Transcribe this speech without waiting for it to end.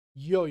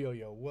Yo, yo,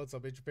 yo, what's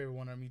up? It's your favorite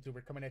one arm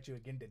YouTuber coming at you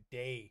again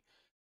today.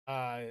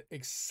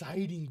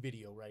 Exciting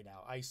video right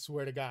now. I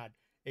swear to God,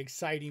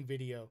 exciting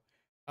video.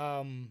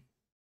 Um,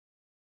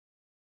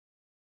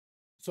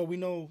 so we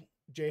know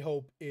J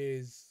Hope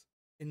is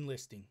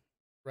enlisting,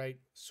 right?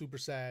 Super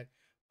sad,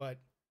 but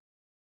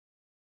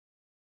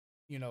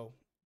you know,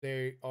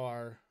 they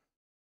are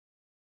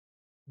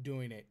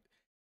doing it.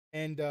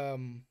 And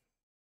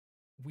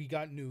we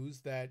got news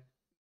that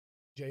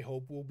J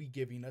Hope will be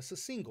giving us a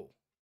single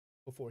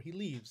before he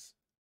leaves,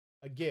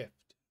 a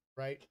gift,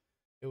 right?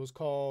 It was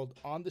called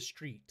On the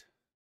Street,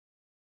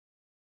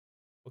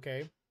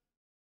 okay?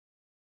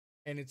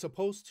 And it's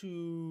supposed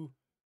to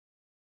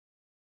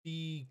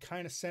be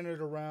kind of centered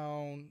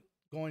around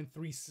going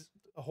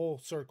a whole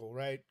circle,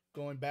 right?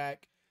 Going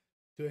back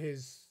to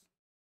his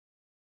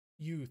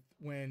youth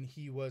when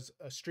he was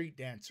a street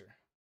dancer,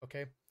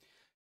 okay?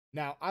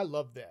 Now, I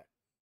love that.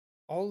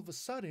 All of a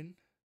sudden,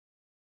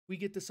 we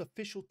get this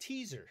official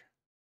teaser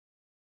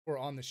for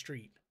On the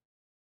Street,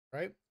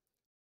 right?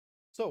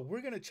 So,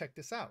 we're going to check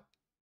this out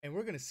and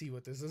we're going to see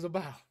what this is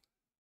about.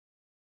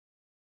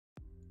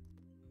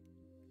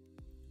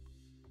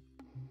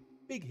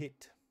 Big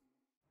hit.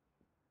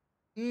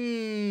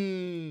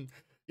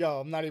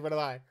 Yo, I'm not even gonna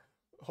lie.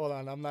 Hold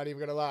on, I'm not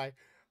even gonna lie.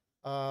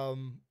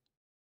 Um,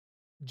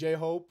 J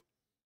Hope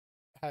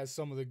has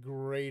some of the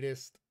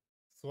greatest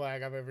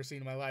swag I've ever seen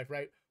in my life,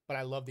 right? But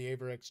I love the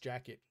Avirex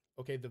jacket.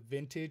 Okay, the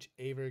vintage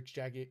Avirex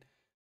jacket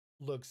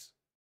looks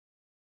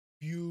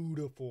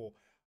beautiful.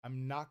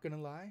 I'm not gonna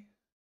lie.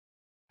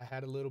 I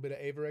had a little bit of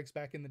Avirex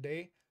back in the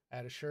day. I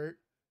had a shirt,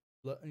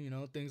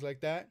 things like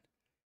that.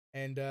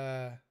 And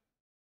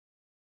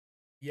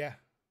yeah,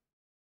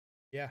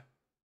 yeah,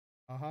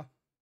 uh-huh.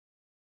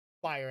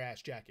 Fire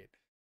ass jacket.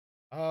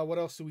 What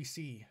else do we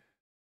see?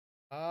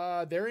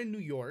 They're in New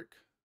York.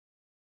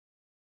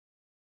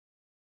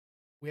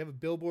 We have a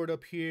billboard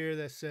up here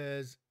that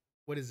says,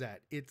 what is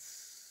that?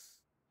 It's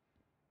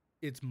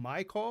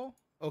my call.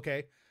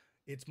 Okay.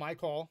 It's my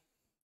call.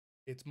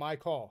 It's my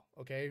call.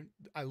 Okay.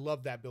 I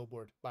love that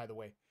billboard, by the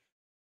way.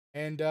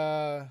 And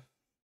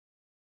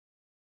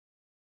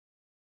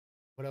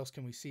what else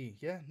can we see?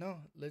 Yeah, no,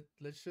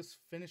 let's just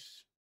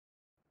finish.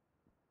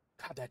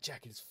 God, that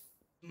jacket is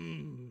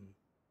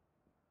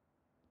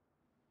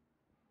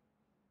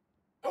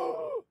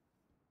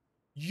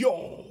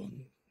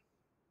Yawn.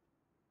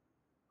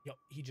 Yo,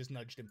 he just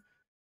nudged him.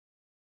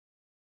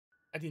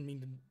 I didn't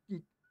mean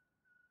to.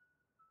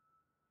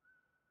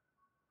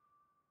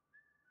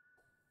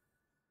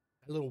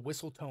 A little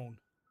whistle tone.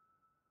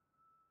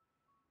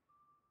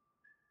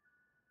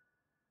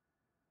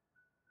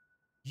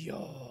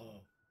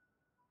 Yo.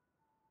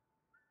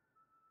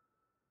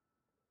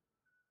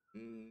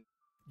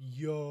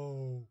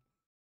 Yo.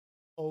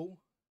 Oh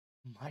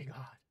my God.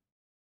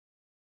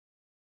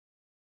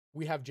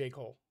 We have J.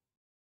 Cole.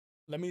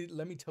 Let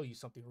me tell you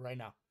something right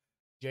now.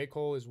 J.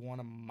 Cole is one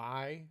of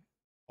my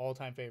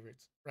all-time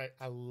favorites, right?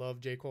 I love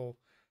J. Cole.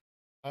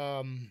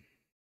 Um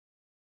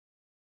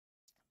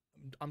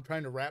I'm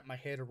trying to wrap my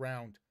head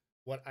around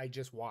what I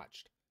just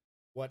watched,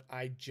 what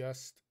I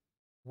just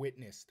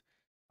witnessed.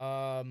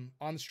 On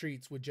the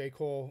streets with J.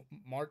 Cole,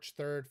 March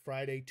 3rd,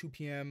 Friday, 2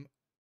 p.m.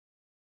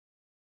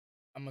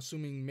 I'm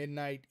assuming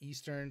midnight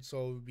Eastern,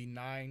 so it would be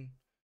 9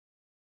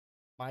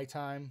 my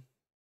time.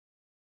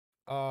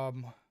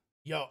 Um,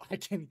 yo, I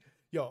can,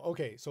 yo,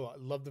 okay, so I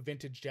love the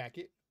vintage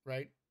jacket,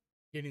 right?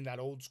 Getting that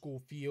old school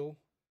feel.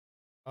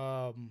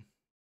 Um,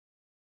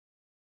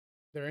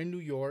 they're in New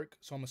York,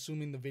 so I'm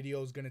assuming the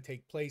video is gonna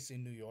take place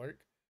in New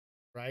York,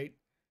 right?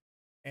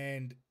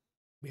 And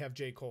we have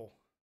J. Cole,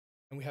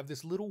 and we have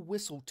this little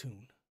whistle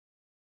tune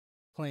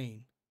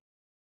playing,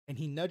 and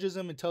he nudges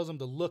him and tells him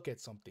to look at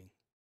something,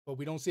 but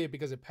we don't see it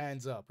because it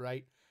pans up,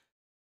 right?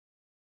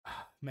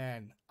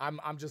 Man,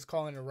 I'm just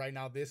calling it right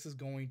now. This is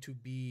going to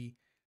be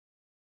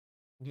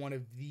one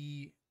of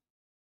the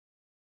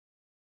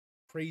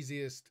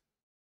craziest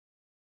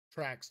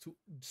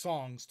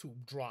songs to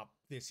drop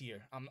this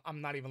year.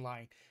 I'm not even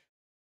lying.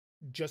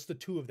 Just the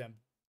two of them,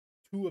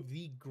 two of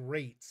the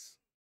greatest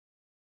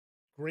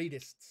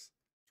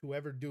to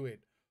ever do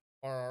it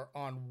are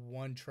on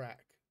one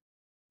track,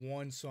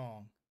 one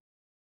song.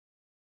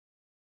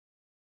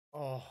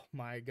 Oh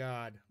my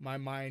God. My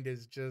mind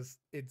is just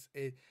it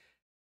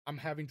I'm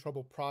having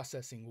trouble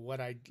processing what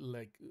I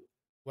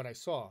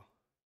saw.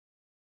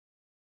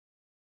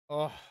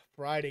 Oh,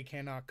 Friday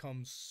cannot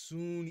come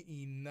soon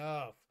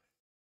enough.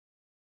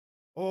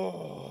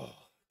 Oh,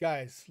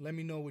 guys, let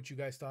me know what you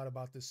guys thought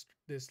about this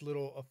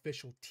little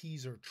official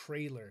teaser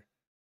trailer.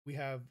 We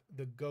have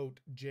the GOAT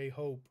J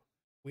Hope.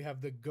 We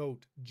have the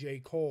GOAT J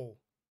Cole.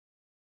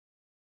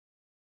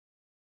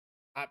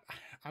 I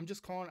I'm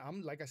just calling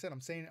I'm like I said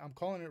I'm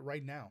calling it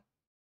right now.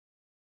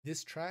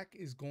 This track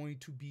is going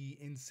to be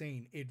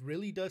insane. It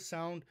really does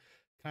sound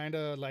kind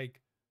of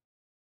like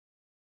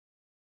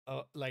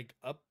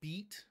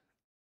upbeat,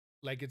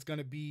 like it's going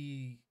to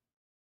be,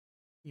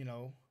 you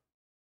know,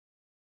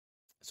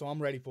 so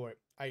I'm ready for it.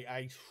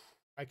 I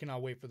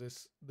cannot wait for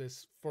this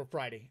for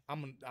Friday.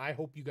 I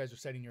hope you guys are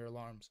setting your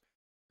alarms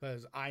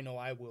because I know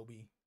I will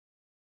be.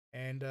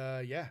 And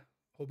yeah,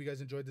 hope you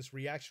guys enjoyed this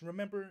reaction.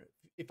 Remember,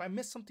 if I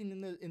missed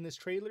something in this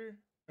trailer,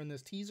 in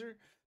this teaser,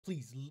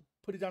 please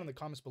put it down in the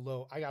comments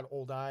below. I got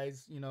old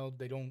eyes, you know,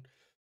 they don't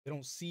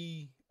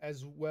see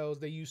as well as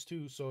they used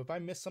to. So if I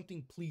missed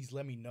something, please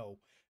let me know,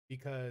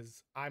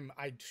 because I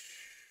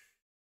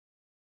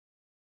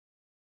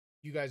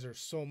you guys are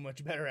so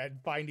much better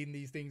at finding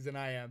these things than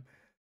I am.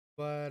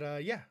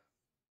 But yeah,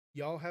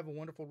 y'all have a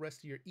wonderful rest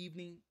of your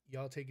evening.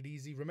 Y'all take it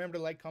easy. Remember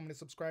to like, comment, and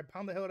subscribe.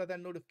 Pound the hell out of that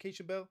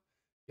notification bell.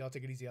 Y'all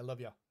take it easy. I love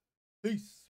y'all. Peace.